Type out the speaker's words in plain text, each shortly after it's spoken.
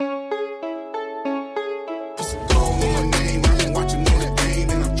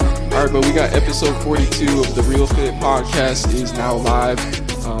All right, but we got episode 42 of the Real Fit podcast is now live.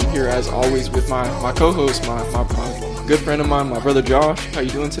 Here as always with my co-host, my good friend of mine, my brother Josh. How you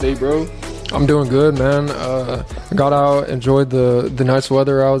doing today, bro? I'm doing good, man. Got out, enjoyed the nice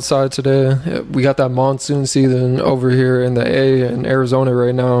weather outside today. We got that monsoon season over here in the A in Arizona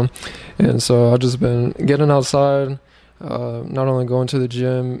right now. And so I've just been getting outside, not only going to the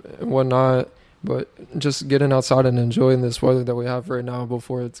gym and whatnot, but just getting outside and enjoying this weather that we have right now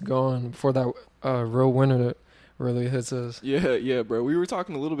before it's gone, before that real winter really hits us. Yeah, bro. We were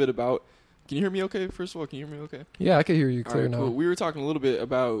talking a little bit about, can you hear me okay? First of all, can you hear me okay? Yeah, I can hear you clear now. Cool. We were talking a little bit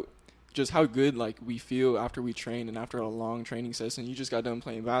about just how good like we feel after we train and after a long training session. You just got done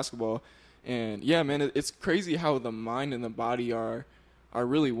playing basketball. And yeah, man, it's crazy how the mind and the body are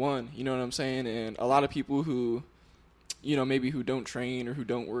really one. You know what I'm saying? And a lot of people who, you know, maybe who don't train or who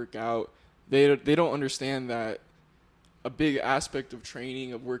don't work out, they don't understand that a big aspect of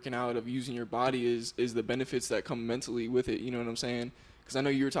training, of working out, of using your body is the benefits that come mentally with it. You know what I'm saying? Because I know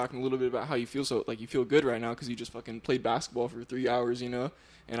you were talking a little bit about how you feel so, like, you feel good right now because you just fucking played basketball for 3 hours, you know?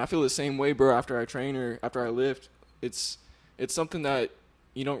 And I feel the same way, bro, after I train or after I lift. It's something that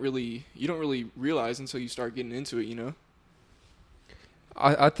you don't really realize until you start getting into it, you know?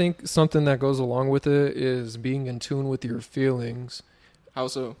 I think something that goes along with it is being in tune with your feelings. How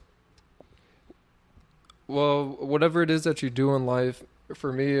so? Well, whatever it is that you do in life,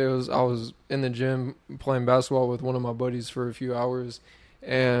 for me, I was in the gym playing basketball with one of my buddies for a few hours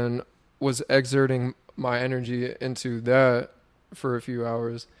and was exerting my energy into that for a few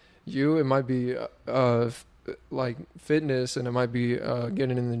hours. It might be like fitness, and it might be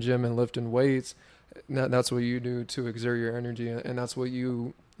getting in the gym and lifting weights. That's what you do to exert your energy, and that's what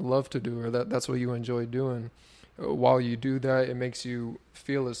you love to do, or that's what you enjoy doing. While you do that, it makes you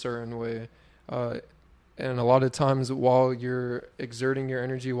feel a certain way. And a lot of times while you're exerting your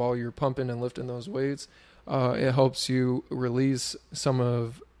energy, while you're pumping and lifting those weights, it helps you release some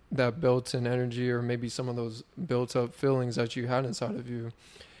of that built-in energy, or maybe some of those built-up feelings that you had inside of you.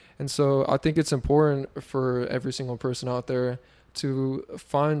 And so I think it's important for every single person out there to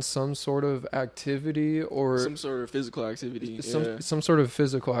find some sort of activity, or some sort of physical activity. Some sort of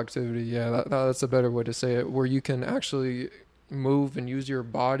physical activity. Yeah, that's a better way to say it, where you can actually move and use your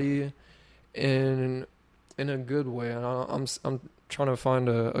body in a good way. And I'm trying to find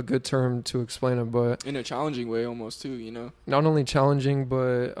a good term to explain it, but in a challenging way almost too, you know? Not only challenging,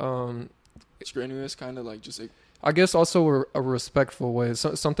 but strenuous, kind of like just like, I guess also a respectful way.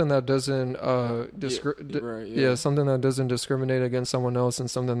 Something that doesn't something that doesn't discriminate against someone else,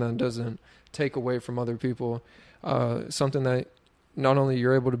 and something that doesn't take away from other people. Something that not only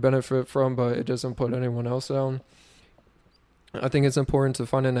you're able to benefit from, but it doesn't put anyone else down. I think it's important to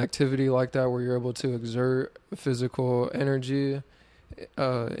find an activity like that where you're able to exert physical energy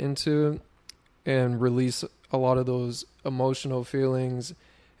into and release a lot of those emotional feelings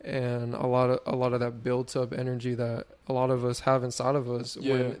and a lot of that built up energy that a lot of us have inside of us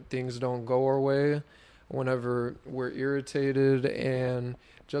when things don't go our way, whenever we're irritated, and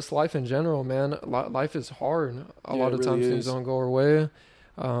just life in general, man. Life is hard. A lot of times things don't go our way.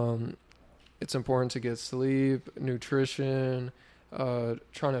 It's important to get sleep, nutrition,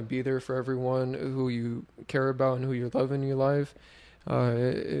 trying to be there for everyone who you care about and who you love in your life.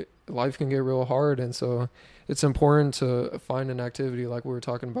 Life can get real hard, and so it's important to find an activity like we were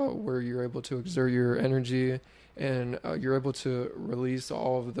talking about, where you're able to exert your energy and you're able to release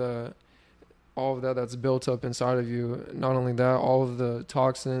all of that that's built up inside of you. Not only that, all of the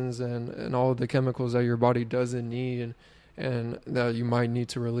toxins and all of the chemicals that your body doesn't need and that you might need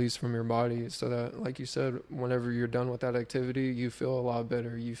to release from your body, so that, like you said, whenever you're done with that activity, you feel a lot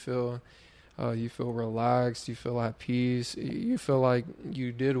better. You feel relaxed. You feel at peace. You feel like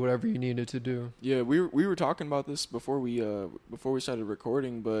you did whatever you needed to do. Yeah, we were talking about this before we started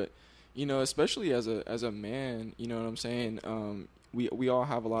recording, but you know, especially as a man, you know what I'm saying. We all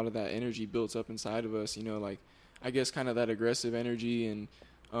have a lot of that energy built up inside of us. You know, like, I guess kind of that aggressive energy and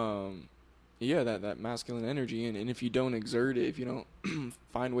that masculine energy. And if you don't exert it, if you don't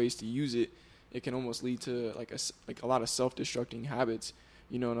find ways to use it, it can almost lead to like a lot of self-destructing habits.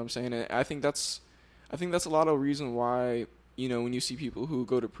 You know what I'm saying? And I think that's a lot of reason why, you know, when you see people who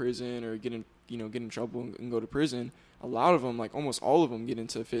go to prison or get in trouble and go to prison, a lot of them, like almost all of them, get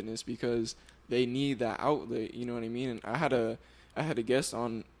into fitness because they need that outlet. You know what I mean? And I had a guest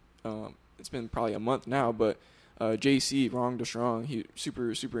on. It's been probably a month now, but JC Wrong to Strong. He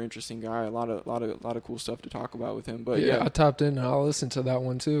super interesting guy. A lot of cool stuff to talk about with him. But yeah, I tapped in and I'll listen to that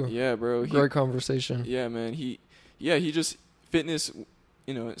one too. Yeah, bro. Great conversation. Yeah, man. He just fitness.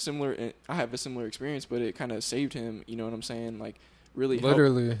 You know, similar. I have a similar experience, but it kind of saved him. You know what I'm saying? Like really helped.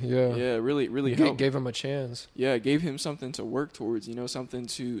 Literally, yeah. Yeah, really helped. Gave him a chance. Yeah, gave him something to work towards, something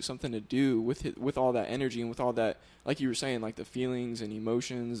to do with all that energy and with all that, like you were saying, like the feelings and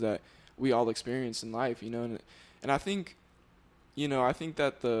emotions that we all experience in life, and I think, I think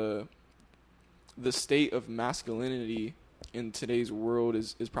that the state of masculinity in today's world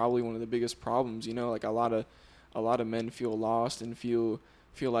is probably one of the biggest problems. Like a lot of men feel lost and feel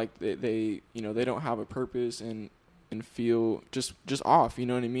like they they don't have a purpose and feel just off. You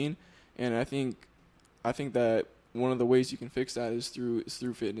know what I mean? And I think that one of the ways you can fix that is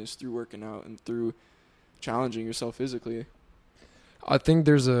through fitness, through working out, and through challenging yourself physically. I think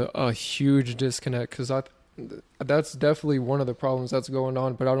there's a huge disconnect because that's definitely one of the problems that's going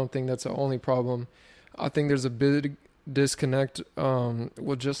on, but I don't think that's the only problem. I think there's a big disconnect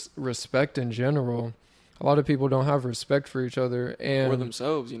with just respect in general. A lot of people don't have respect for each other and for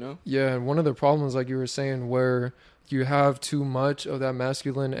themselves, Yeah, and one of the problems, like you were saying, where you have too much of that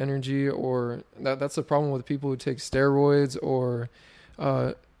masculine energy, or that's the problem with people who take steroids or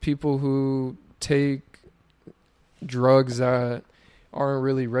people who take drugs that aren't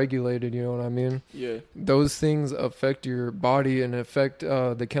really regulated, you know what I mean? Yeah. Those things affect your body and affect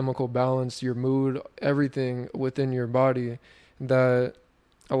the chemical balance, your mood, everything within your body that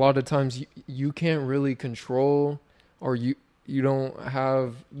a lot of times you can't really control, or you don't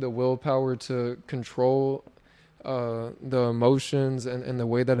have the willpower to control the emotions and the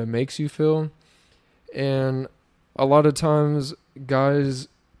way that it makes you feel. And a lot of times guys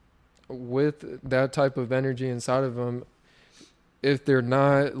with that type of energy inside of them, if they're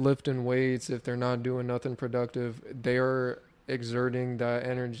not lifting weights, if they're not doing nothing productive, they are exerting that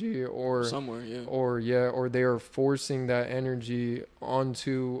energy or somewhere, yeah. Or they are forcing that energy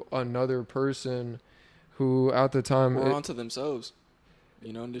onto another person who at the time or onto themselves,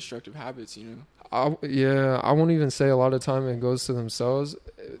 in destructive habits, I won't even say a lot of time it goes to themselves.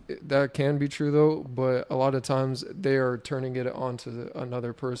 That can be true though, but a lot of times they are turning it onto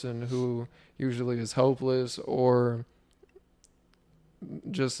another person who usually is helpless or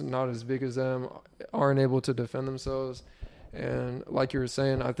just not as big as them, aren't able to defend themselves. And like you were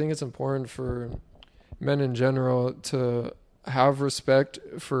saying, I think it's important for men in general to have respect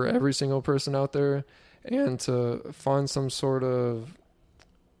for every single person out there and to find some sort of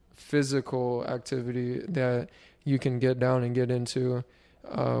physical activity that you can get down and get into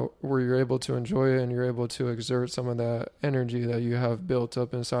where you're able to enjoy it and you're able to exert some of that energy that you have built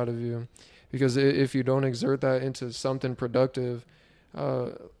up inside of you. Because if you don't exert that into something productive,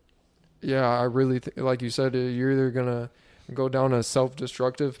 I really like you said, you're either going to go down a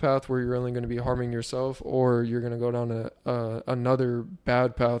self-destructive path where you're only going to be harming yourself, or you're going to go down another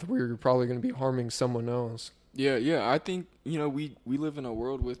bad path where you're probably going to be harming someone else. Yeah. I think, we live in a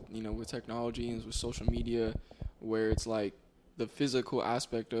world with, with technology and with social media where it's like the physical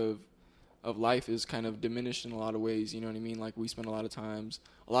aspect of life is kind of diminished in a lot of ways. You know what I mean? Like we spend a lot of time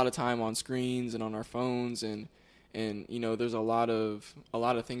on screens and on our phones and there's a lot of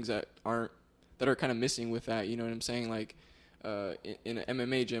things that are kind of missing with that. You know what I'm saying? Like in an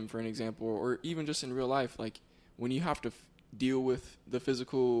MMA gym, for an example, or even just in real life, like when you have to deal with the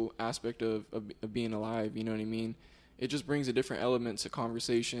physical aspect of being alive, you know what I mean? It just brings a different element to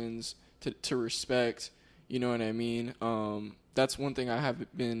conversations, to respect, you know what I mean? That's one thing I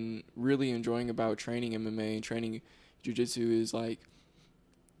have been really enjoying about training MMA and training jiu-jitsu is like,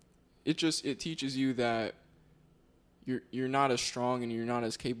 it teaches you that you're not as strong and you're not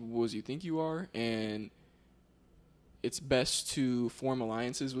as capable as you think you are, and it's best to form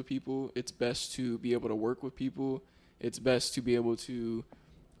alliances with people. It's best to be able to work with people. It's best to be able to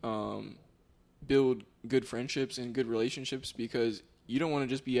build good friendships and good relationships, because you don't want to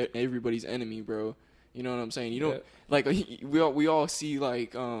just be everybody's enemy, bro. You know what I'm saying? You don't like we all see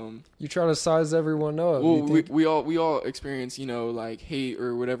like you try to size everyone up. Well, we all experience, like hate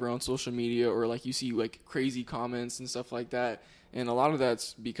or whatever on social media, or like you see like crazy comments and stuff like that. And a lot of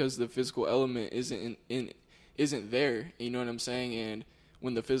that's because the physical element isn't there. You know what I'm saying? And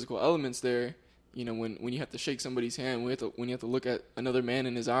when the physical element's there, when you have to shake somebody's hand, when you have to look at another man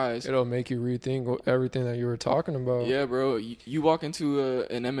in his eyes, it'll make you rethink everything that you were talking about. Yeah, bro. You walk into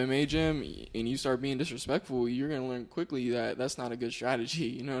an MMA gym and you start being disrespectful, you're gonna learn quickly that that's not a good strategy.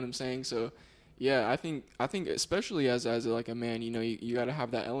 You know what I'm saying? So, yeah, I think especially as like a man, you got to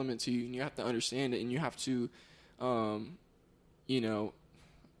have that element to you, and you have to understand it, and you have to, what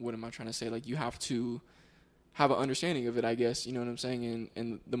am I trying to say? Like you have to have an understanding of it, I guess. You know what I'm saying?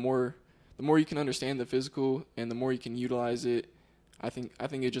 And the more you can understand the physical and the more you can utilize it, I think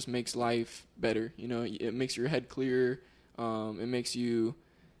it just makes life better. It makes your head clearer.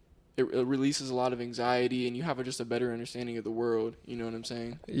 It it releases a lot of anxiety, and you have just a better understanding of the world. You know what I'm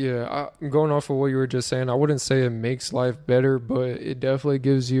saying? Yeah, going off of what you were just saying, I wouldn't say it makes life better, but it definitely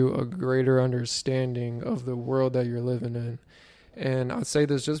gives you a greater understanding of the world that you're living in. And I say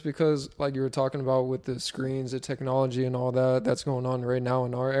this just because, like you were talking about with the screens, the technology, and all that that's going on right now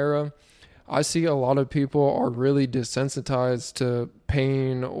in our era, I see a lot of people are really desensitized to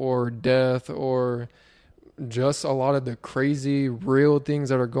pain or death or just a lot of the crazy, real things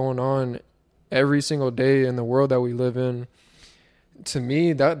that are going on every single day in the world that we live in. To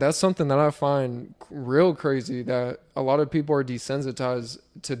me, that's something that I find real crazy, that a lot of people are desensitized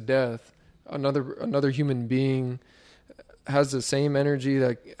to death. Another human being has the same energy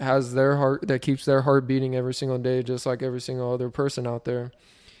that has their heart, that keeps their heart beating every single day, just like every single other person out there,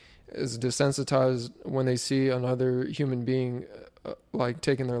 is desensitized when they see another human being like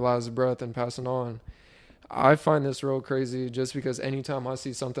taking their last breath and passing on. I find this real crazy just because anytime I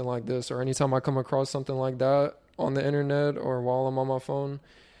see something like this, or anytime I come across something like that on the internet or while I'm on my phone,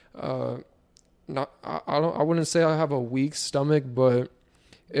 I wouldn't say I have a weak stomach, but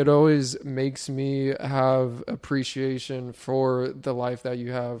it always makes me have appreciation for the life that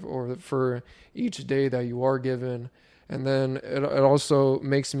you have, or for each day that you are given. And then it also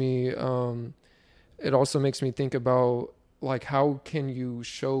makes me think about, like, how can you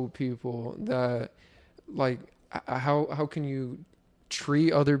show people that, like, how can you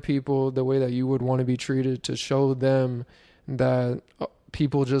treat other people the way that you would want to be treated, to show them that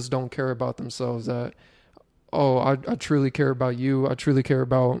people just don't care about themselves, that, oh, I truly care about you, I truly care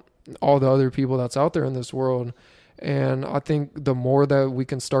about all the other people that's out there in this world. And I think the more that we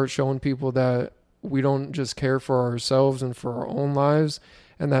can start showing people that we don't just care for ourselves and for our own lives,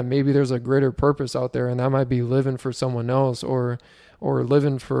 and that maybe there's a greater purpose out there, and that might be living for someone else, or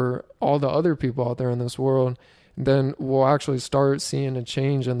living for all the other people out there in this world, then we'll actually start seeing a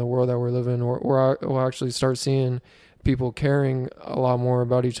change in the world that we're living in, or we'll actually start seeing people caring a lot more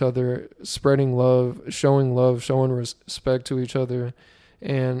about each other, spreading love, showing respect to each other.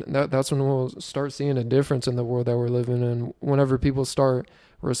 And that's when we'll start seeing a difference in the world that we're living in, whenever people start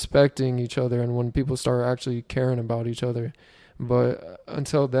respecting each other and when people start actually caring about each other. But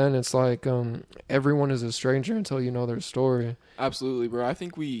until then, it's like everyone is a stranger until you know their story. Absolutely, bro. I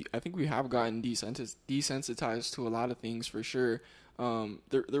think we have gotten desensitized to a lot of things, for sure.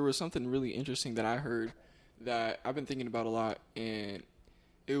 There was something really interesting that I heard that I've been thinking about a lot, and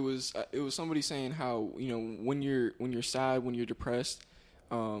it was somebody saying how, you know, when you're sad, when you're depressed,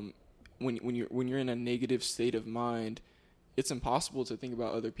 when you're in a negative state of mind, it's impossible to think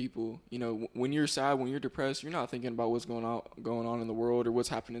about other people. You know, when you're sad, when you're depressed, you're not thinking about what's going on in the world, or what's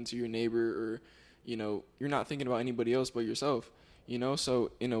happening to your neighbor, or, you know, you're not thinking about anybody else but yourself, you know?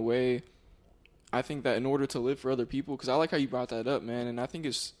 So in a way, I think that in order to live for other people, because I like how you brought that up, man, and I think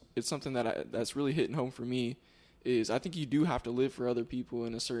it's something that's really hitting home for me, is I think you do have to live for other people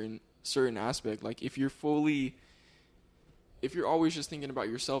in a certain aspect. Like, if you're always just thinking about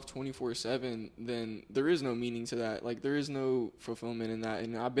yourself 24/7, then there is no meaning to that. Like, there is no fulfillment in that.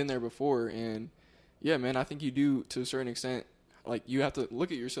 And I've been there before. And yeah, man, I think you do, to a certain extent. Like, you have to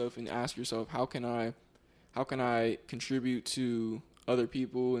look at yourself and ask yourself, how can I contribute to other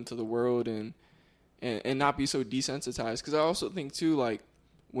people and to the world, and not be so desensitized? Because I also think too, like,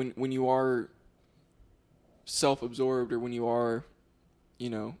 when you are self-absorbed, or when you are, you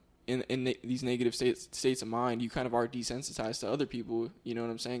know, in these negative states of mind, you kind of are desensitized to other people, you know what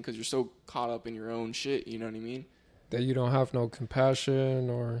I'm saying? Because you're so caught up in your own shit, you know what I mean? That you don't have no compassion,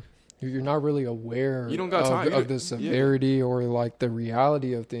 or you're not really aware you don't got time of the severity or like the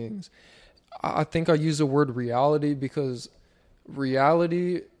reality of things. I think I use the word reality because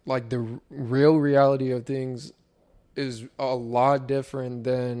reality, like the real reality of things, is a lot different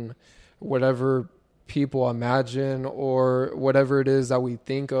than whatever people imagine or whatever it is that we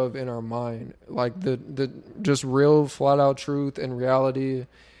think of in our mind. Like the just real flat out truth and reality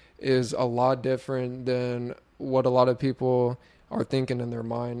is a lot different than what a lot of people are thinking in their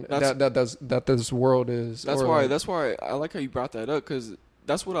mind that this world is. That's why I like how you brought that up, because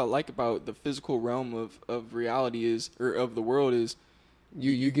that's what I like about the physical realm of reality is, or of the world, is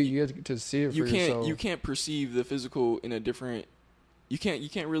you get to see it for yourself. You can't perceive the physical in a different. You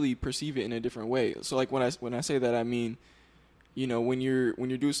can't really perceive it in a different way. So like when I say that, I mean, you know, when you're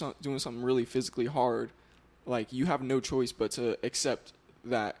doing something really physically hard, like, you have no choice but to accept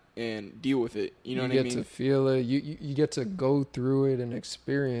that and deal with it. You know what I mean? You get to feel it. You get to go through it and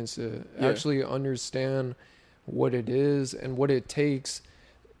experience it. Yeah. Actually understand what it is and what it takes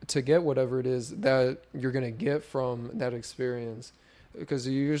to get whatever it is that you're gonna get from that experience. Because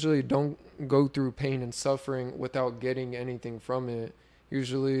you usually don't go through pain and suffering without getting anything from it.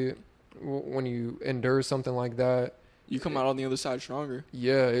 Usually when you endure something like that, You come out on the other side stronger.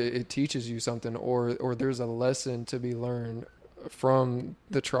 yeah, it teaches you something, or there's a lesson to be learned from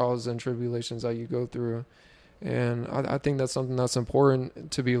the trials and tribulations that you go through. And I think that's something that's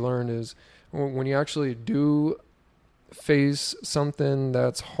important to be learned is when you actually do face something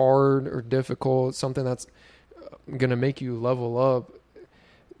that's hard or difficult, something that's going to make you level up,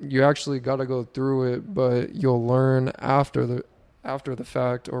 you actually got to go through it, but you'll learn after the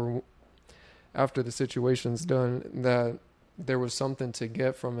fact or after the situation's done that there was something to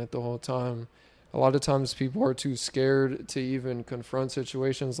get from it the whole time. A lot of times people are too scared to even confront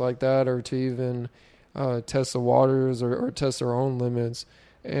situations like that or to even test the waters or test their own limits.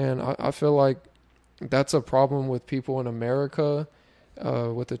 And I feel like that's a problem with people in America,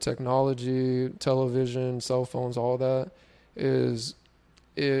 with the technology, television, cell phones, all that, is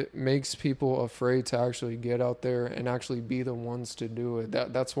it makes people afraid to actually get out there and actually be the ones to do it.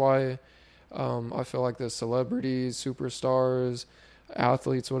 That's why I feel like the celebrities, superstars,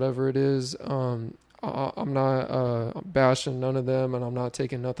 athletes, whatever it is, I'm not bashing none of them, and I'm not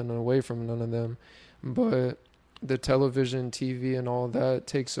taking nothing away from none of them. But the television, TV, and all that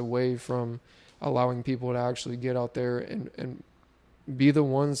takes away from allowing people to actually get out there and be the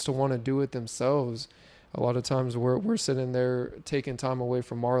ones to want to do it themselves. A lot of times we're sitting there taking time away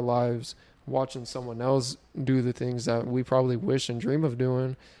from our lives, watching someone else do the things that we probably wish and dream of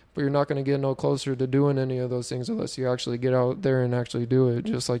doing, but you're not going to get no closer to doing any of those things unless you actually get out there and actually do it,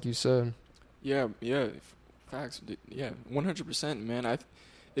 just like you said. Yeah, facts. Yeah, 100%, man.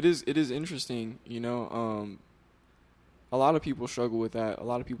 It is interesting, a lot of people struggle with that. A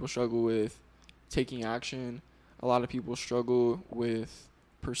lot of people struggle with taking action. A lot of people struggle with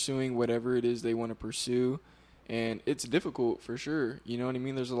pursuing whatever it is they want to pursue. And it's difficult for sure. You know what I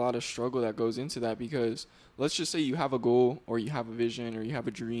mean? There's a lot of struggle that goes into that because let's just say you have a goal or you have a vision or you have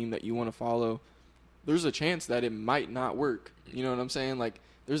a dream that you want to follow. There's a chance that it might not work. You know what I'm saying? Like,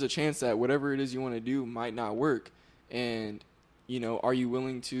 there's a chance that whatever it is you want to do might not work. And, are you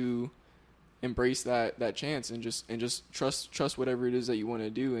willing to embrace that chance and just trust whatever it is that you want to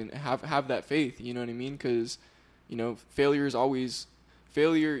do and have that faith? You know what I mean? Because, failure is always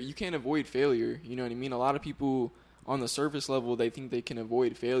failure. You can't avoid failure. You know what I mean? A lot of people on the surface level, they think they can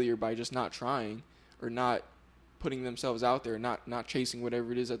avoid failure by just not trying or not putting themselves out there, not chasing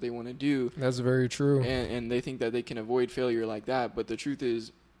whatever it is that they want to do. That's very true. And they think that they can avoid failure like that. But the truth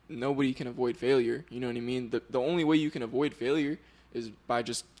is, nobody can avoid failure. You know what I mean? The only way you can avoid failure is by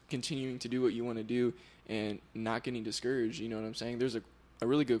just continuing to do what you want to do and not getting discouraged. You know what I'm saying? There's a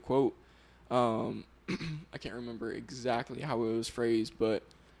really good quote. I can't remember exactly how it was phrased, but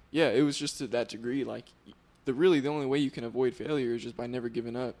yeah, it was just to that degree. Like, the only way you can avoid failure is just by never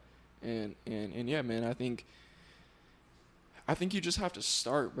giving up. And yeah, man, I think you just have to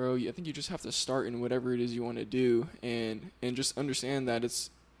start, bro. I think you just have to start in whatever it is you want to do, and just understand that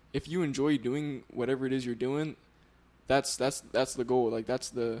if you enjoy doing whatever it is you're doing, that's the goal. Like,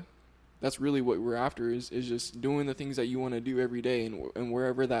 that's really what we're after is just doing the things that you want to do every day, and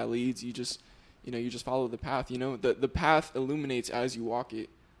wherever that leads, you just follow the path. The path illuminates as you walk it.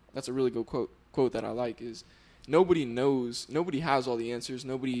 That's a really good quote that I like. Is nobody has all the answers.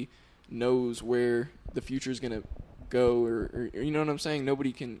 Nobody knows where the future is gonna go, or you know what I'm saying.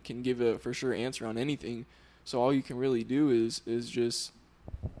 Nobody can give a for sure answer on anything. So all you can really do is just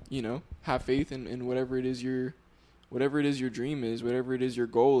have faith in whatever it is your dream is, whatever it is your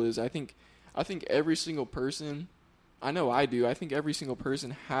goal is. I think every single person, I know I do. I think every single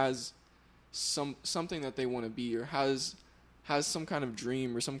person has something that they want to be, or has some kind of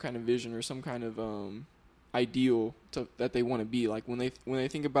dream or some kind of vision or some kind of ideal that they want to be. Like when they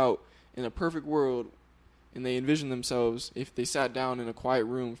think about in a perfect world and they envision themselves, if they sat down in a quiet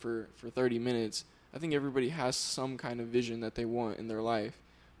room for 30 minutes, I think everybody has some kind of vision that they want in their life,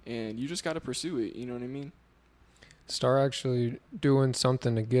 and you just got to pursue it. You know what I mean? Start actually doing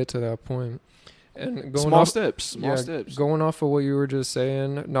something to get to that point. And small steps. Going off of what you were just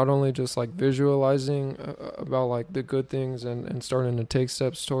saying, not only just like visualizing about like the good things and starting to take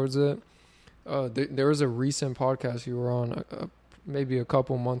steps towards it. There was a recent podcast you were on maybe a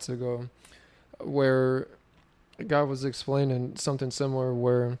couple months ago where a guy was explaining something similar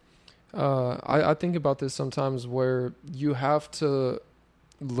where I think about this sometimes, where you have to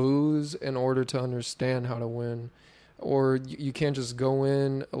lose in order to understand how to win. Or you can't just go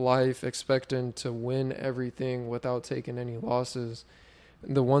in life expecting to win everything without taking any losses.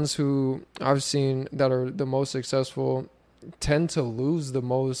 The ones who I've seen that are the most successful tend to lose the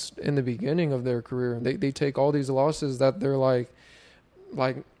most in the beginning of their career. They take all these losses that they're like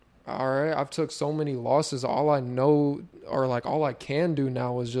all right, I've took so many losses. All I know, or like all I can do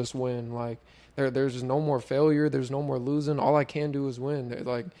now is just win. Like there's no more failure. There's no more losing. All I can do is win.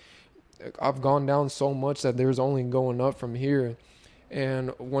 Like I've gone down so much that there's only going up from here. And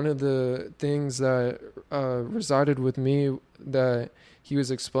one of the things that resided with me that he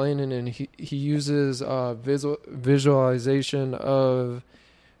was explaining, and he uses visualization of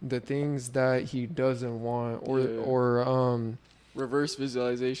the things that he doesn't want, or reverse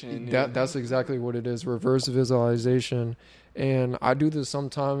visualization. That's exactly what it is, reverse visualization. And I do this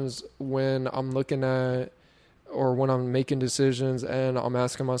sometimes when I'm looking at, or when I'm making decisions and I'm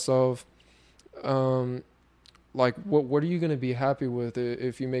asking myself, like, what are you going to be happy with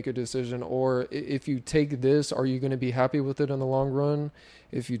if you make a decision? Or if you take this, are you going to be happy with it in the long run?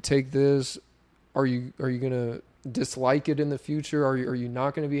 If you take this, are you going to dislike it in the future? Are you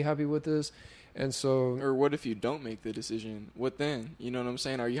not going to be happy with this? And so, or what if you don't make the decision? What then? You know what I'm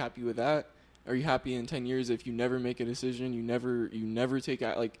saying? Are you happy with that? Are you happy in 10 years if you never make a decision? You never take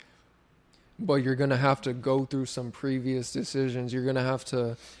out, like. But you're gonna have to go through some previous decisions. You're gonna have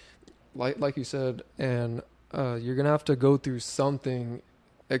to, like you said, and you're gonna have to go through something,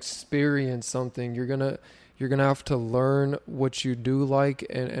 experience something. You're gonna have to learn what you do like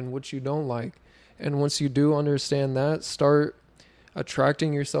and what you don't like. And once you do understand that, start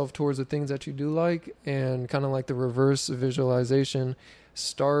attracting yourself towards the things that you do like, and kind of like the reverse visualization,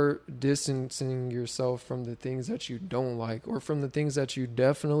 start distancing yourself from the things that you don't like, or from the things that you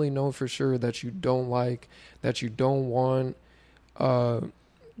definitely know for sure that you don't like, that you don't want. Don't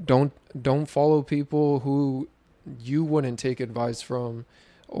follow people who you wouldn't take advice from,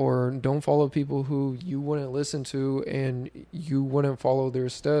 or don't follow people who you wouldn't listen to and you wouldn't follow their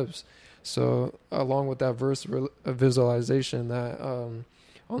steps. So along with that visualization that on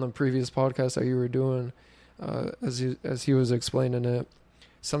the previous podcast that you were doing, as he was explaining it,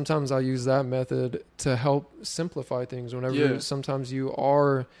 sometimes I use that method to help simplify things. Whenever sometimes you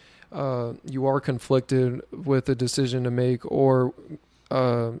are conflicted with a decision to make, or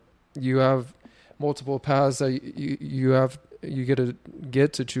you have multiple paths that you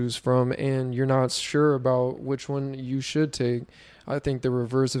get to choose from, and you're not sure about which one you should take. I think the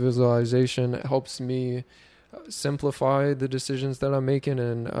reverse visualization helps me simplify the decisions that I'm making,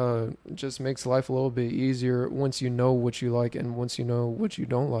 and just makes life a little bit easier once you know what you like and once you know what you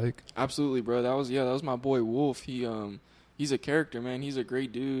don't like. Absolutely, bro. That was my boy Wolf. He's a character, man. He's a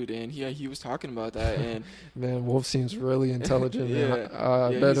great dude, and he was talking about that. And man, Wolf seems really intelligent. Yeah, man.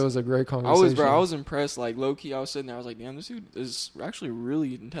 I bet it was a great conversation. I was impressed. Like low key, I was sitting there. I was like, damn, this dude is actually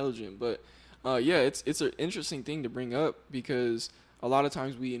really intelligent. But it's an interesting thing to bring up, because a lot of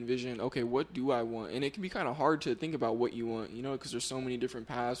times we envision, okay, what do I want? And it can be kind of hard to think about what you want, because there's so many different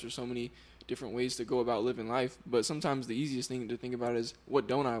paths, there's so many different ways to go about living life. But sometimes the easiest thing to think about is, what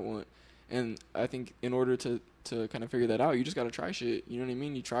don't I want? And I think in order to kind of figure that out, you just got to try shit. You know what I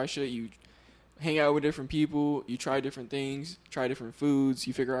mean? You try shit, you hang out with different people, you try different things, try different foods,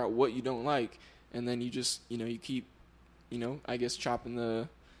 you figure out what you don't like, and then you just, you keep, I guess chopping the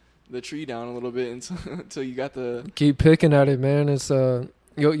tree down a little bit until you got keep picking at it, man. It's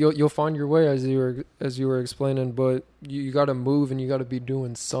you'll find your way, as you were explaining, but you got to move, and you got to be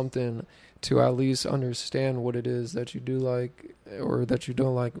doing something to at least understand what it is that you do like or that you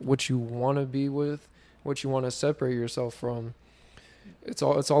don't like, what you want to be with, what you want to separate yourself from. It's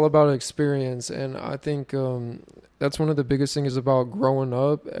all about experience, and I think that's one of the biggest things about growing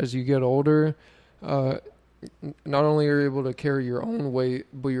up. As you get older, not only are you able to carry your own weight,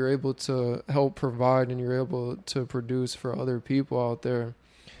 but you're able to help provide, and you're able to produce for other people out there.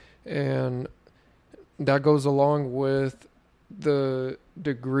 And that goes along with the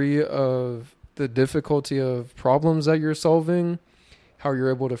degree of the difficulty of problems that you're solving, how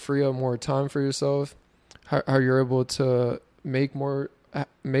you're able to free up more time for yourself, how you're able to make more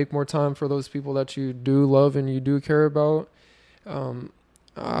time for those people that you do love and you do care about.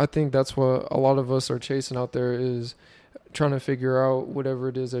 I think that's what a lot of us are chasing out there, is trying to figure out whatever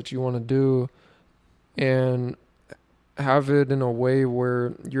it is that you want to do and have it in a way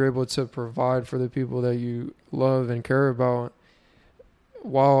where you're able to provide for the people that you love and care about,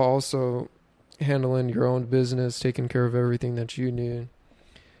 while also handling your own business, taking care of everything that you need.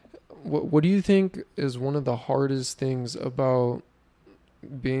 What do you think is one of the hardest things about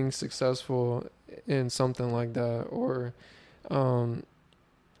being successful in something like that? Or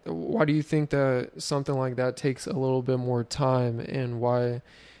why do you think that something like that takes a little bit more time, and why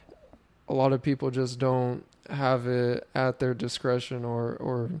a lot of people just don't have it at their discretion,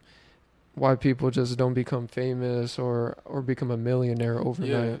 or why people just don't become famous or become a millionaire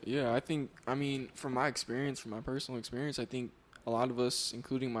overnight? Yeah, I mean, from my personal experience, I think a lot of us,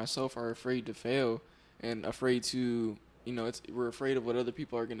 including myself, are afraid to fail and afraid to, we're afraid of what other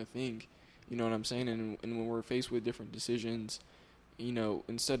people are going to think. You know what I'm saying? And when we're faced with different decisions,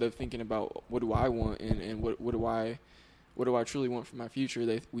 instead of thinking about what do I want and what do I truly want for my future,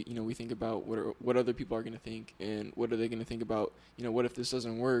 we think about what other people are going to think, and what are they going to think about, what if this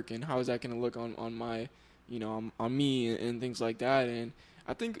doesn't work, and how is that going to look on my, on me and things like that. And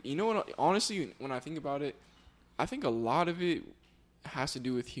I think, honestly, when I think about it, I think a lot of it has to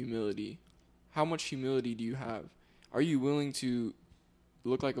do with humility. How much humility do you have? Are you willing to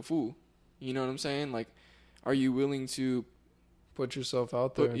look like a fool? You know what I'm saying? Like, are you willing to put yourself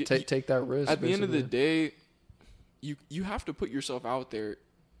out there and take that risk? At the end of the day, you have to put yourself out there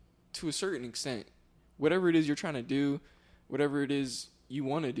to a certain extent. Whatever it is you're trying to do, whatever it is you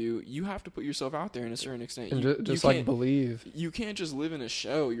want to do, you have to put yourself out there in a certain extent. And just like believe. You can't just live in a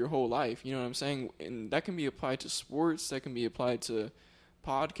shell your whole life. You know what I'm saying? And that can be applied to sports. That can be applied to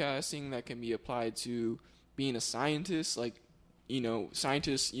podcasting. That can be applied to being a scientist. Like,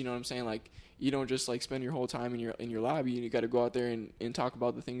 scientists, you know what I'm saying? Like, you don't just like spend your whole time in your lab. You got to go out there and talk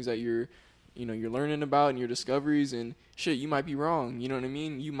about the things that you're learning about and your discoveries, and shit, you might be wrong. You know what I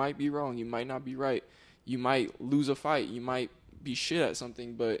mean? You might be wrong. You might not be right. You might lose a fight. You might be shit at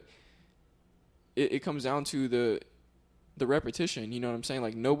something, but it comes down to the repetition. You know what I'm saying?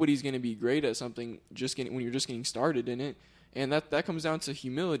 Like, nobody's going to be great at something when you're just getting started in it. And that comes down to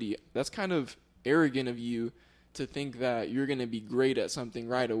humility. That's kind of arrogant of you to think that you're going to be great at something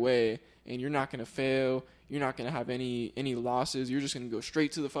right away and you're not going to fail. You're not going to have any losses. You're just going to go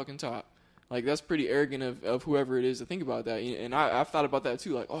straight to the fucking top. Like, that's pretty arrogant of whoever it is to think about that. And I've thought about that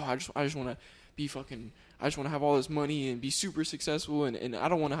too. Like, oh, I just want to be fucking, I just want to have all this money and be super successful, and I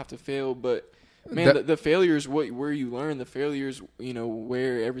don't want to have to fail. But man, the failure is where you learn. The failure is,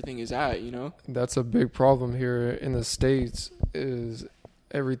 where everything is at, That's a big problem here in the States, is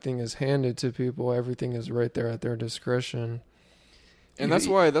everything is handed to people. Everything is right there at their discretion. And that's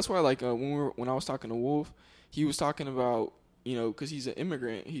why like when I was talking to Wolf, he was talking about, because he's an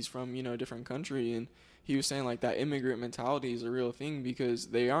immigrant, he's from, a different country, and he was saying like that immigrant mentality is a real thing because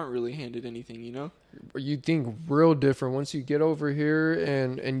they aren't really handed anything, You think real different once you get over here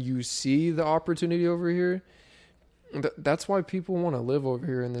and you see the opportunity over here. That's why people want to live over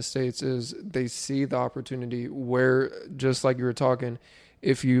here in the States, is they see the opportunity where, just like you were talking,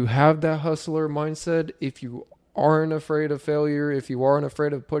 if you have that hustler mindset, if you aren't afraid of failure, if you aren't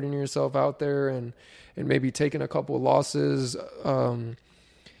afraid of putting yourself out there and maybe taking a couple of losses,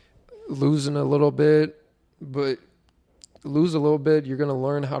 losing a little bit, but lose a little bit, you're going to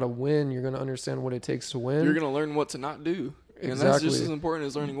learn how to win. You're going to understand what it takes to win. You're going to learn what to not do. Exactly. And that's just as important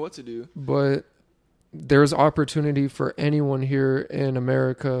as learning what to do. But there's opportunity for anyone here in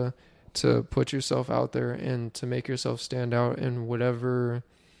America to put yourself out there and to make yourself stand out in whatever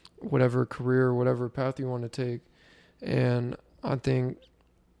career, whatever path you want to take. And I think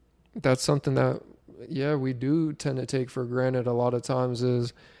that's something that, we do tend to take for granted a lot of times,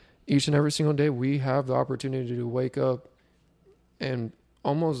 is each and every single day we have the opportunity to wake up and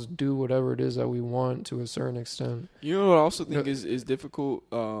almost do whatever it is that we want to a certain extent. You know what I also think is difficult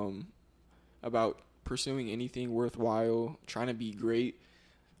about pursuing anything worthwhile, trying to be great?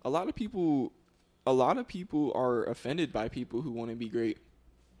 A lot of people are offended by people who want to be great.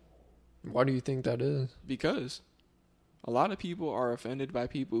 Why do you think that is? Because a lot of people are offended by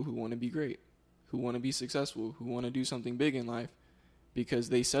people who want to be great, who want to be successful, who want to do something big in life, because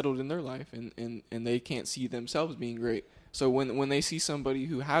they settled in their life and they can't see themselves being great. So when they see somebody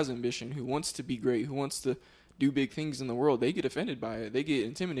who has ambition, who wants to be great, who wants to do big things in the world, they get offended by it. They get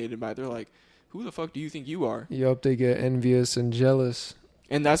intimidated by it. They're like, who the fuck do you think you are? Yup, they get envious and jealous.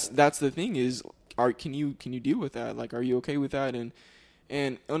 And that's the thing is, can you deal with that? Like, are you okay with that?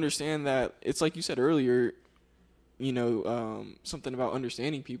 And understand that it's like you said earlier, something about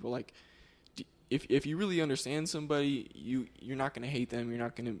understanding people. Like, if you really understand somebody, you're not going to hate them. You're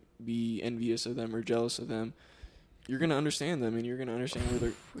not going to be envious of them or jealous of them. You're going to understand them, and you're going to understand where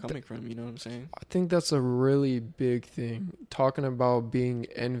they're coming from. You know what I'm saying? I think that's a really big thing. Talking about being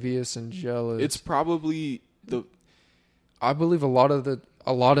envious and jealous. It's probably I believe a lot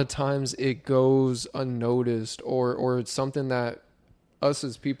of times it goes unnoticed, or it's something that us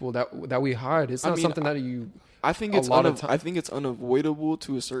as people that we hide. It's not something that you. I think it's unavoidable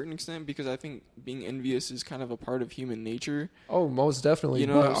to a certain extent, because I think being envious is kind of a part of human nature. Oh, most definitely. You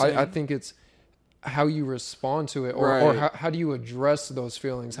know what I'm saying? I think it's how you respond to it, or how do you address those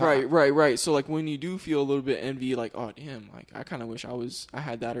feelings? Right. So like when you do feel a little bit envy, like, oh damn, like I kind of wish I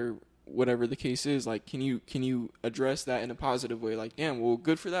had that, or whatever the case is. Like, can you address that in a positive way? Like, damn, well,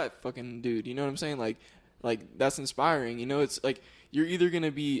 good for that fucking dude. You know what I'm saying? Like, Like, that's inspiring. You know, it's like you're either going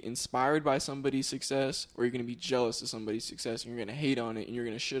to be inspired by somebody's success or you're going to be jealous of somebody's success, and you're going to hate on it and you're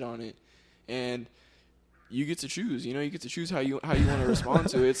going to shit on it. And you get to choose, you know, you get to choose how you want to respond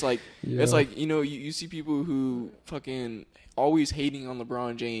to it. It's like, it's like, you know, you see people who fucking always hating on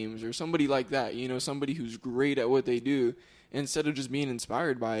LeBron James or somebody like that, you know, somebody who's great at what they do, instead of just being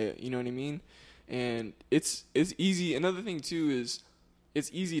inspired by it, you know what I mean? And it's easy. Another thing too is it's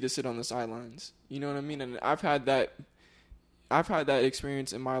easy to sit on the sidelines, you know what I mean? And I've had that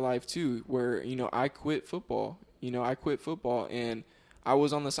experience in my life too, where, you know, I quit football and I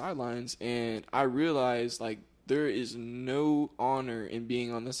was on the sidelines, and I realized, like, there is no honor in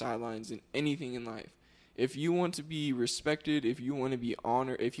being on the sidelines in anything in life. If you want to be respected, if you want to be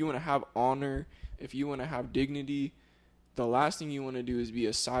honored, if you want to have honor, if you want to have dignity, the last thing you want to do is be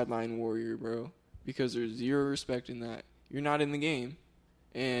a sideline warrior, bro, because there's zero respect in that. You're not in the game.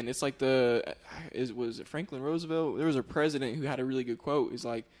 And it's like was it Franklin Roosevelt? There was a president who had a really good quote. It's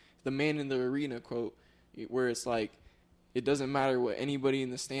like the man in the arena quote, where it's like, it doesn't matter what anybody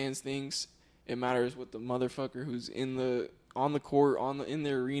in the stands thinks. It matters what the motherfucker who's on the court, in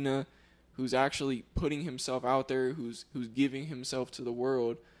the arena, who's actually putting himself out there, who's giving himself to the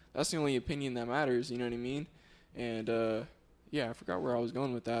world. That's the only opinion that matters, you know what I mean? And yeah, I forgot where I was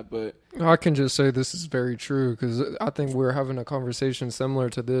going with that, but I can just say this is very true, because I think we were having a conversation similar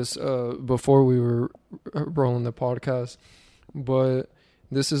to this before we were rolling the podcast. But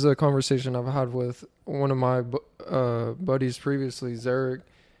this is a conversation I've had with one of my buddies previously, Zarek.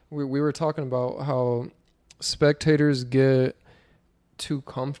 We were talking about how spectators get too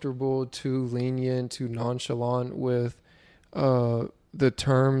comfortable, too lenient, too nonchalant with the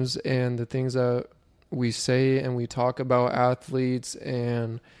terms and the things that we say and we talk about athletes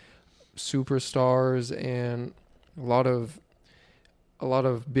and superstars and a lot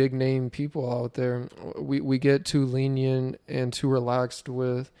of big name people out there. We get too lenient and too relaxed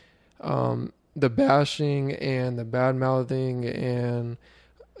with the bashing and the bad mouthing and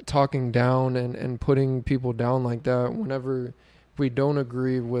talking down and putting people down like that whenever we don't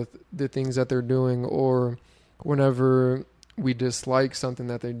agree with the things that they're doing, or whenever we dislike something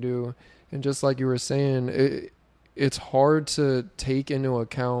that they do. And just like you were saying, it's hard to take into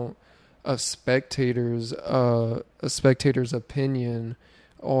account a spectator's opinion,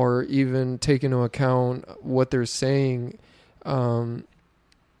 or even take into account what they're saying and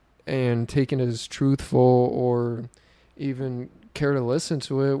take it as truthful, or even care to listen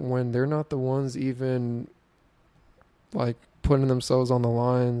to it when they're not the ones even like putting themselves on the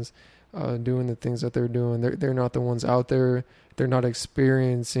lines, doing the things that they're doing. They're not the ones out there. They're not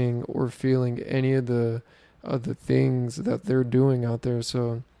experiencing or feeling any of the things that they're doing out there.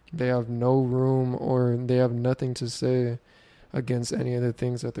 So they have no room, or they have nothing to say against any of the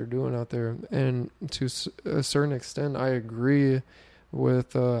things that they're doing out there. And to a certain extent, I agree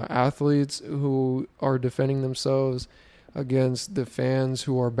with athletes who are defending themselves against the fans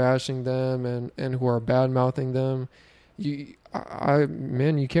who are bashing them and who are bad-mouthing them. You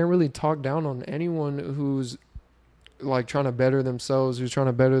can't really talk down on anyone who's like trying to better themselves, who's trying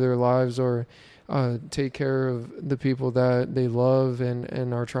to better their lives, or take care of the people that they love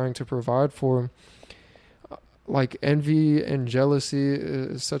and are trying to provide for. Like, envy and jealousy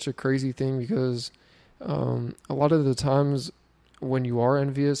is such a crazy thing, because a lot of the times when you are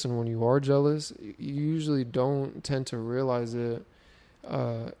envious and when you are jealous, you usually don't tend to realize it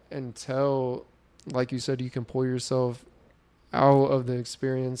until, like you said, you can pull yourself out of the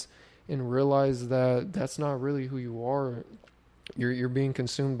experience and realize that that's not really who you are. You're being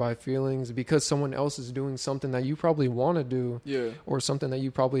consumed by feelings because someone else is doing something that you probably want to do, or something that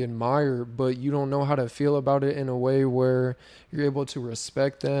you probably admire, but you don't know how to feel about it in a way where you're able to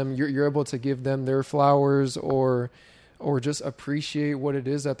respect them. You're able to give them their flowers, or just appreciate what it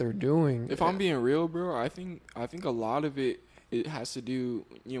is that they're doing. If I'm being real, bro, I think a lot of it has to do,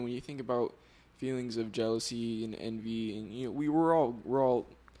 you know, when you think about feelings of jealousy and envy, and you know,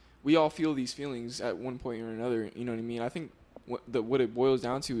 we all feel these feelings at one point or another. You know what I mean? I think what it boils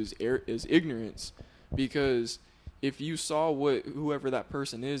down to is ignorance, because if you saw whoever that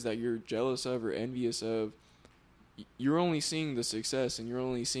person is that you're jealous of or envious of, you're only seeing the success, and you're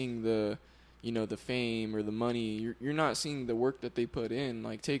only seeing the, you know, the fame or the money. You're not seeing the work that they put in.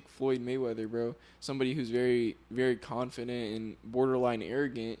 Like, take Floyd Mayweather, bro. Somebody who's very, very confident and borderline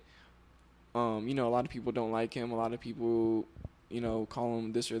arrogant. You know, a lot of people don't like him. A lot of people, you know, call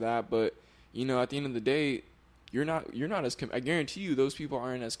him this or that. But, you know, at the end of the day, you're not as I guarantee you those people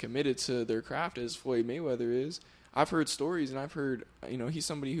aren't as committed to their craft as Floyd Mayweather is. I've heard stories, and I've heard, you know, he's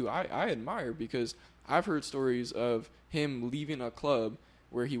somebody who I admire, because I've heard stories of him leaving a club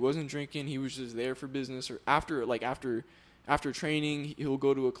where he wasn't drinking, he was just there for business, or after training, he'll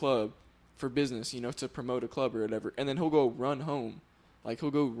go to a club for business, to promote a club or whatever, and then he'll go run home. Like,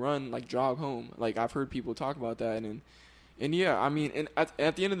 he'll go run, like, jog home. Like, I've heard people talk about that, and yeah, I mean, and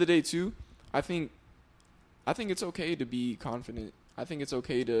at the end of the day, too, I think it's okay to be confident. I think it's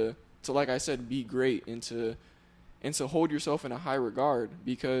okay to like I said, be great, and to hold yourself in a high regard,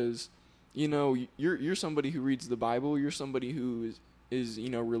 because, you're somebody who reads the Bible, you're somebody who is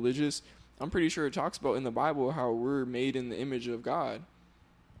religious. I'm pretty sure it talks about in the Bible how we're made in the image of God.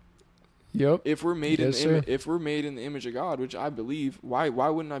 Yep. If we're made in the image of God, which I believe, why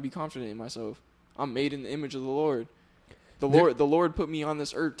wouldn't I be confident in myself? I'm made in the image of the Lord. The Lord put me on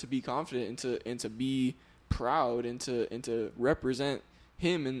this earth to be confident, and to be proud, and to represent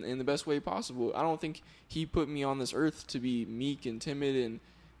Him in the best way possible. I don't think He put me on this earth to be meek and timid and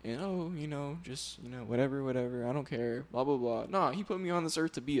just whatever. I don't care. Blah blah blah. Nah, He put me on this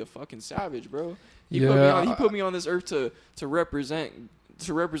earth to be a fucking savage, bro. He put me on this earth to represent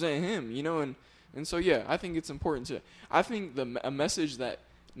Him. And so yeah, I think it's important I think a message that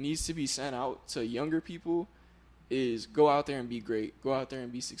needs to be sent out to younger people is go out there and be great. Go out there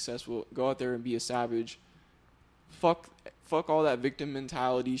and be successful. Go out there and be a savage. Fuck all that victim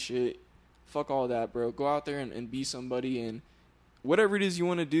mentality shit. Fuck all that, bro. Go out there and be somebody, and whatever it is you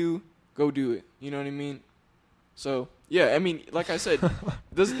want to do, go do it. You know what I mean? So, yeah, I mean, like I said,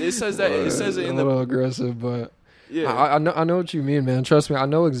 it says it in a little aggressive, but yeah. I know what you mean, man. Trust me, I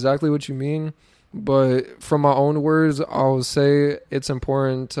know exactly what you mean. But from my own words, I'll say it's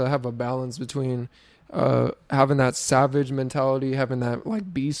important to have a balance between having that savage mentality, having that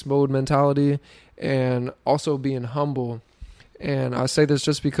like beast mode mentality, and also being humble. And I say this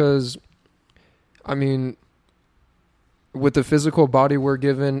just because, I mean, with the physical body we're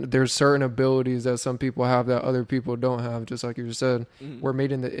given, there's certain abilities that some people have that other people don't have. Just like you said, we're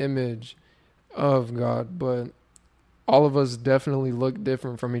made in the image of God, but all of us definitely look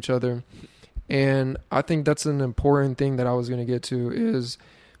different from each other. And I think that's an important thing that I was going to get to is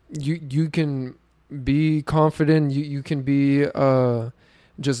you can be confident, you can be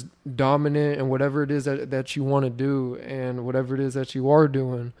just dominant in whatever it is that you want to do and whatever it is that you are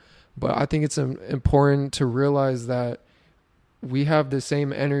doing. But I think it's important to realize that we have the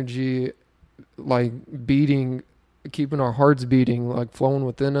same energy, like beating, keeping our hearts beating, like flowing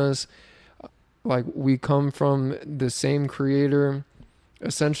within us. Like we come from the same creator.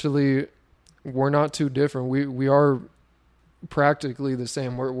 Essentially, we're not too different. We are practically the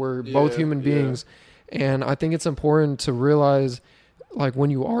same. We're both human beings. And I think it's important to realize, like, when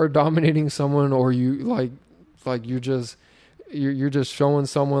you are dominating someone, or you like you're just showing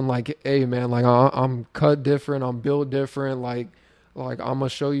someone like, hey man, like I'm cut different, I'm built different, like I'm gonna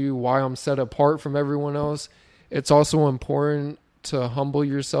show you why I'm set apart from everyone else. It's also important to humble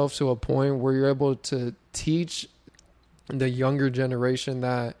yourself to a point where you're able to teach the younger generation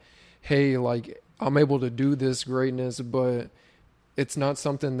that, hey, like I'm able to do this greatness, but it's not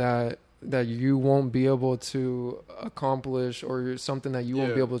something that you won't be able to accomplish, or something that you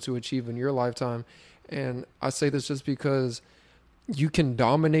won't be able to achieve in your lifetime. And I say this just because you can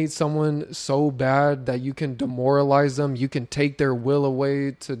dominate someone so bad that you can demoralize them. You can take their will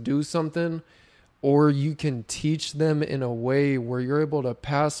away to do something, or you can teach them in a way where you're able to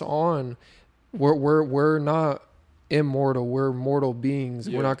pass on. We're not immortal. We're mortal beings.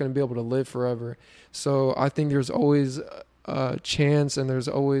 We're not going to be able to live forever. So I think there's always a chance, and there's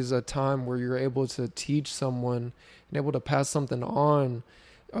always a time where you're able to teach someone and able to pass something on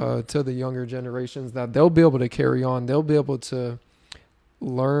to the younger generations that they'll be able to carry on. They'll be able to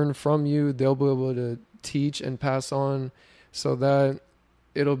learn from you. They'll be able to teach and pass on, so that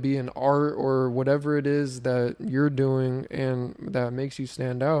it'll be an art or whatever it is that you're doing and that makes you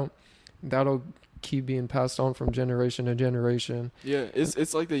stand out. That'll keep being passed on from generation to generation. Yeah,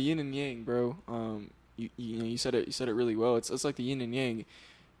 it's like the yin and yang, bro. You said it really well. It's like the yin and yang.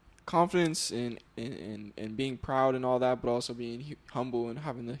 Confidence and being proud and all that, but also being humble and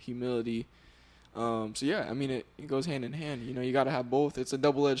having the humility. So yeah, I mean it goes hand in hand. You got to have both. It's a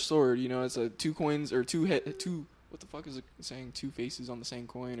double-edged sword. It's a two coins, or two what the fuck is it saying? Two faces on the same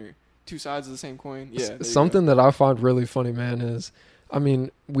coin, or two sides of the same coin. Yeah. Something that I find really funny, man, is, I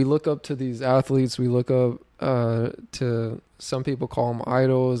mean, we look up to these athletes. We look up to, some people call them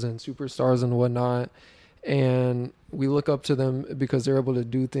idols and superstars and whatnot. And we look up to them because they're able to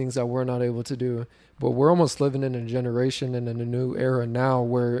do things that we're not able to do. But we're almost living in a generation and in a new era now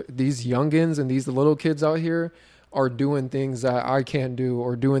where these youngins and these little kids out here are doing things that I can't do,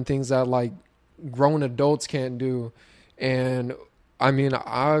 or doing things that like grown adults can't do. And I mean,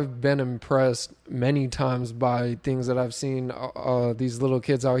 I've been impressed many times by things that I've seen these little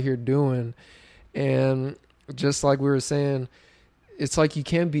kids out here doing. And just like we were saying, it's like you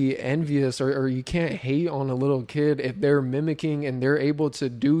can't be envious or you can't hate on a little kid if they're mimicking and they're able to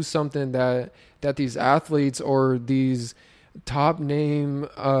do something that these athletes or these top name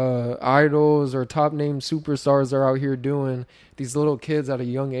idols or top name superstars are out here doing. These little kids at a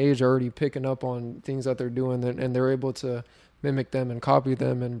young age are already picking up on things that they're doing, and they're able to mimic them and copy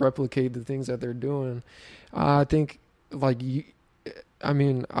them and replicate the things that they're doing. I think, like,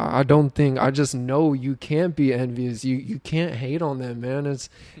 I don't think, I just know you can't be envious. You can't hate on them, man. It's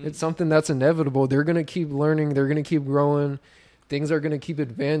something that's inevitable. They're going to keep learning. They're going to keep growing. Things are going to keep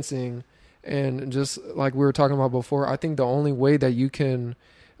advancing. And just like we were talking about before, I think the only way that you can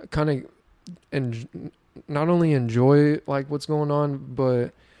kind of not only enjoy like what's going on,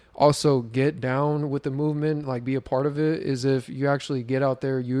 but also get down with the movement, like be a part of it, is if you actually get out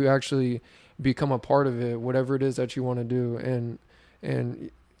there, you actually become a part of it, whatever it is that you want to do.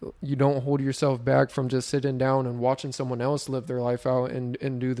 And you don't hold yourself back from just sitting down and watching someone else live their life out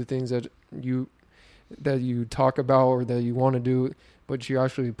and do the things that you talk about or that you want to do, but you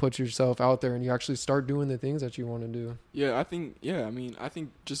actually put yourself out there and you actually start doing the things that you want to do. Yeah, I think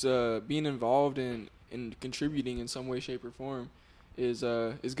just being involved in contributing in some way, shape, or form is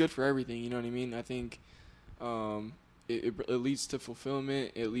good for everything. You know what I mean? I think it leads to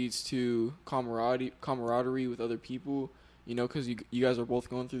fulfillment. It leads to camaraderie with other people. You know, because you guys are both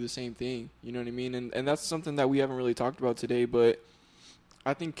going through the same thing. You know what I mean? And that's something that we haven't really talked about today, but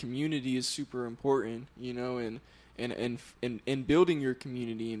I think community is super important. You know, and building your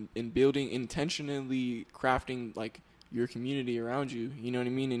community and building intentionally crafting like your community around you. You know what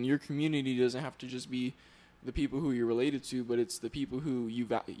I mean? And your community doesn't have to just be the people who you're related to, but it's the people who you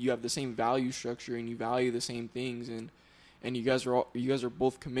have the same value structure and you value the same things, and you guys are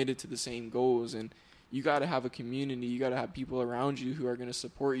both committed to the same goals. And you got to have a community. You got to have people around you who are going to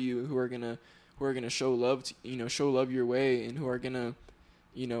support you, who are going to show love show love your way, and who are going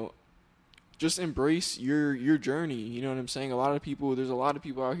to just embrace your journey. You know what I'm saying? There's a lot of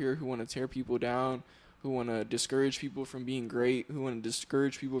people out here who want to tear people down, who want to discourage people from being great, who want to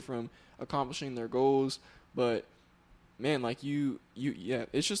discourage people from accomplishing their goals. But man, like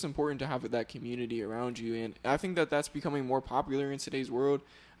it's just important to have that community around you. And I think that that's becoming more popular in today's world.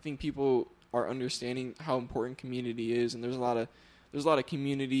 I think people are understanding how important community is, and there's a lot of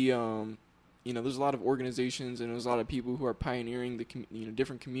community, there's a lot of organizations, and there's a lot of people who are pioneering the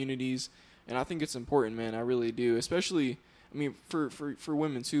different communities. And I think it's important, man. I really do. Especially, I mean, for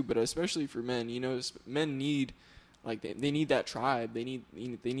women too, but especially for men. You know, men need, like, they need that tribe. They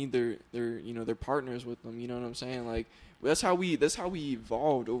need their partners with them. You know what I'm saying? Like, that's how we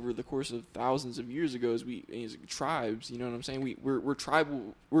evolved over the course of thousands of years ago. As tribes. You know what I'm saying? We're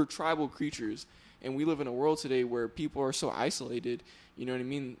tribal creatures, and we live in a world today where people are so isolated. You know what I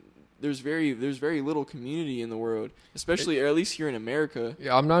mean? There's very little community in the world, especially, or at least here in America.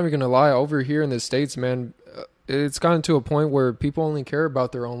 Yeah, I'm not even gonna lie. Over here in the States, man, it's gotten to a point where people only care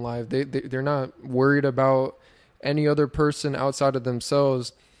about their own life. They're not worried about any other person outside of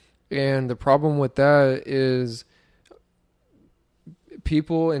themselves. And the problem with that is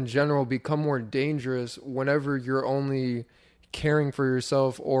people in general become more dangerous whenever you're only caring for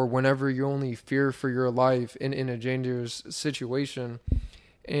yourself or whenever you only fear for your life in a dangerous situation.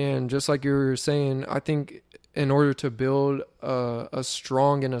 And just like you were saying, I think in order to build a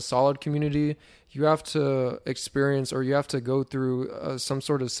strong and a solid community, you have to experience, or you have to go through some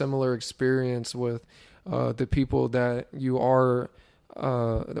sort of similar experience with the people that you are,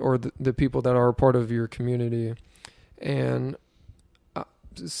 or the people that are a part of your community. And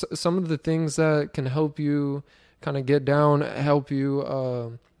some of the things that can help you kind of get down, help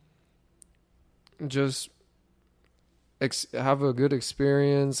you just have a good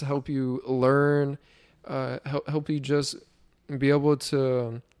experience, help you learn, help you just be able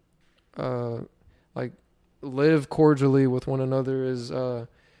to like live cordially with one another, is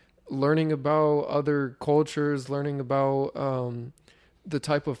learning about other cultures, learning about the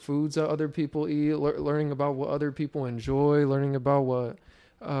type of foods that other people eat, learning about what other people enjoy, learning about what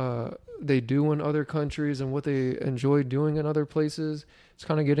they do in other countries and what they enjoy doing in other places. It's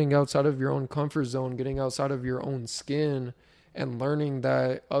kind of getting outside of your own comfort zone, getting outside of your own skin, and learning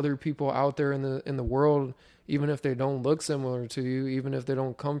that other people out there in the world, even if they don't look similar to you, even if they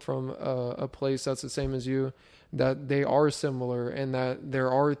don't come from a place that's the same as you, that they are similar, and that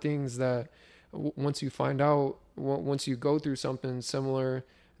there are things that once you find out, once you go through something similar,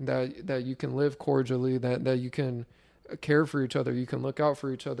 that you can live cordially, that you can care for each other, you can look out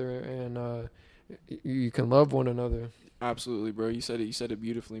for each other, and you can love one another. Absolutely, bro. You said it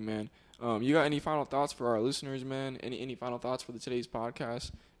beautifully, man. You got any final thoughts for our listeners, man? Any final thoughts for today's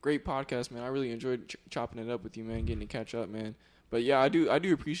podcast? Great podcast, man. I really enjoyed chopping it up with you, man, getting to catch up, man. But yeah, I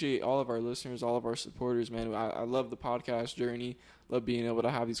do appreciate all of our listeners, all of our supporters, man. I love the podcast journey, love being able to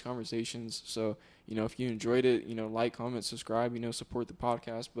have these conversations. So, if you enjoyed it, like, comment, subscribe, support the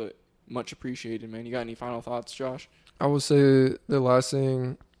podcast, but much appreciated, man. You got any final thoughts, Josh? I would say the last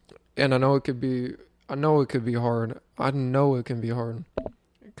thing, and I know it can be hard. I know it can be hard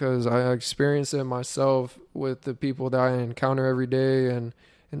because I experience it myself with the people that I encounter every day and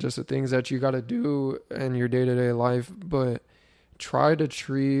just the things that you got to do in your day-to-day life. But try to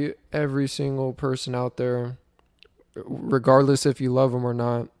treat every single person out there, regardless if you love them or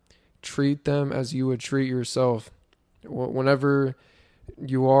not, treat them as you would treat yourself. Whenever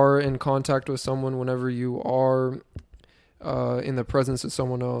you are in contact with someone, whenever you are in the presence of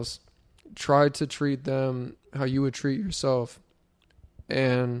someone else, try to treat them how you would treat yourself.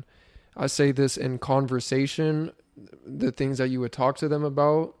 And I say this in conversation, the things that you would talk to them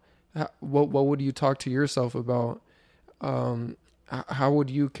about, what would you talk to yourself about? How would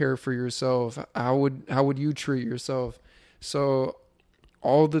you care for yourself? How would you treat yourself? So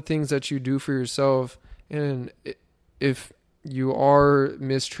all the things that you do for yourself, and if you are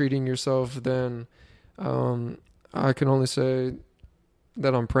mistreating yourself, then I can only say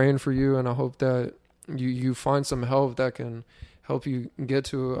that I'm praying for you, and I hope that you find some help that can help you get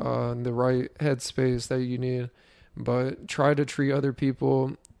to the right headspace that you need. But try to treat other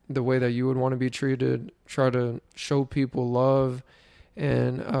people the way that you would want to be treated. Try to show people love,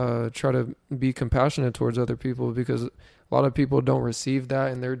 and try to be compassionate towards other people, because a lot of people don't receive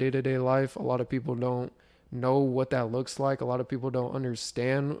that in their day-to-day life. A lot of people don't know what that looks like. A lot of people don't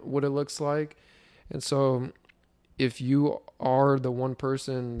understand what it looks like. And so if you are the one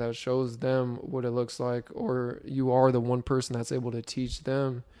person that shows them what it looks like, or you are the one person that's able to teach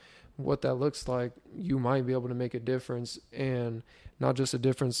them what that looks like, you might be able to make a difference, and not just a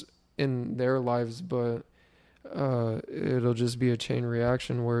difference in their lives, but it'll just be a chain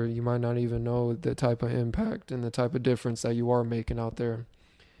reaction where you might not even know the type of impact and the type of difference that you are making out there.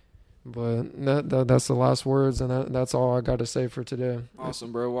 But that's the last words, and that's all I got to say for today.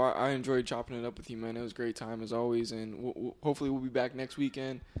 Awesome, bro. Well, I enjoyed chopping it up with you, man. It was a great time as always, and hopefully we'll be back next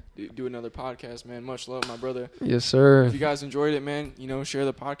weekend to do another podcast, man. Much love, my brother. Yes, sir. If you guys enjoyed it, man, share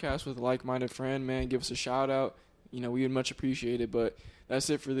the podcast with a like-minded friend, man. Give us a shout-out. We would much appreciate it. But that's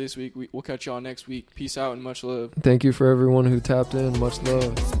it for this week. We'll catch y'all next week. Peace out and much love. Thank you for everyone who tapped in. Much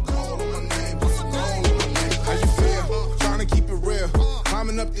love.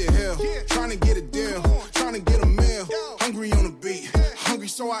 Climbing up the hill, trying to get a deal, trying to get a meal. Hungry on the beat, hungry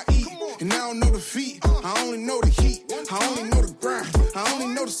so I eat. And I don't know the feet, I only know the heat. I only know the grind, I only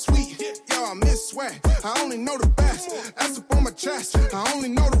know the sweet. Yo, I miss sweat, I only know the best. That's up on my chest, I only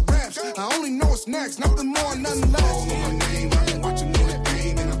know the raps. I only know what's next, nothing more, nothing less. All on my name, I've been watching all that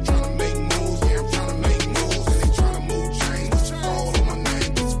game, and I'm trying to make moves. Yeah, I'm trying to make moves, and they trying to move chains. All on my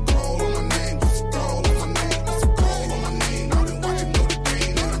name, it's a goal on my name, it's a goal on my name, it's a goal on my name. I've been watching all the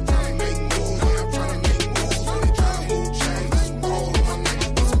game, and I'm trying to make moves. Yeah, I'm trying to make moves, and they trying to move chains. It's a goal on my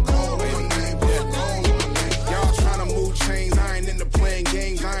name, it's a goal on my name, it's a goal on my name. Y'all trying to move chains, I ain't into playing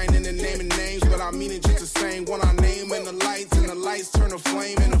games, I ain't into naming names, but I mean it just the same. When I name and the lights turn to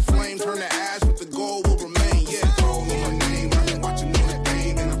flame, and the flame turn to ash, but the goal will remain. Yeah, goal on my name, I've been watching all the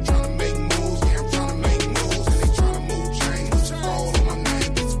game, and I'm trying to make moves. Yeah, I'm trying to make moves, and they trying to move chains. It's a goal on my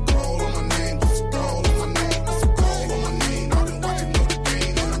name, it's a goal on my name, it's a goal on my name, it's a goal on my name. I've been watching all the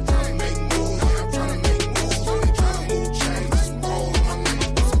game, and I'm trying to make moves. Yeah, I'm trying to make moves, and they trying to move chains. It's a goal on my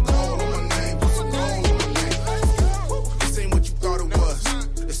name, it's a goal on my name, it's a goal on my name. This ain't what you thought it was.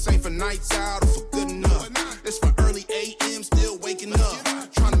 This ain't for nights out or for good enough. It's for early AM, still waking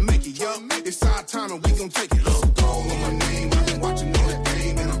up, trying to make it, yo. It's our time and we gon' take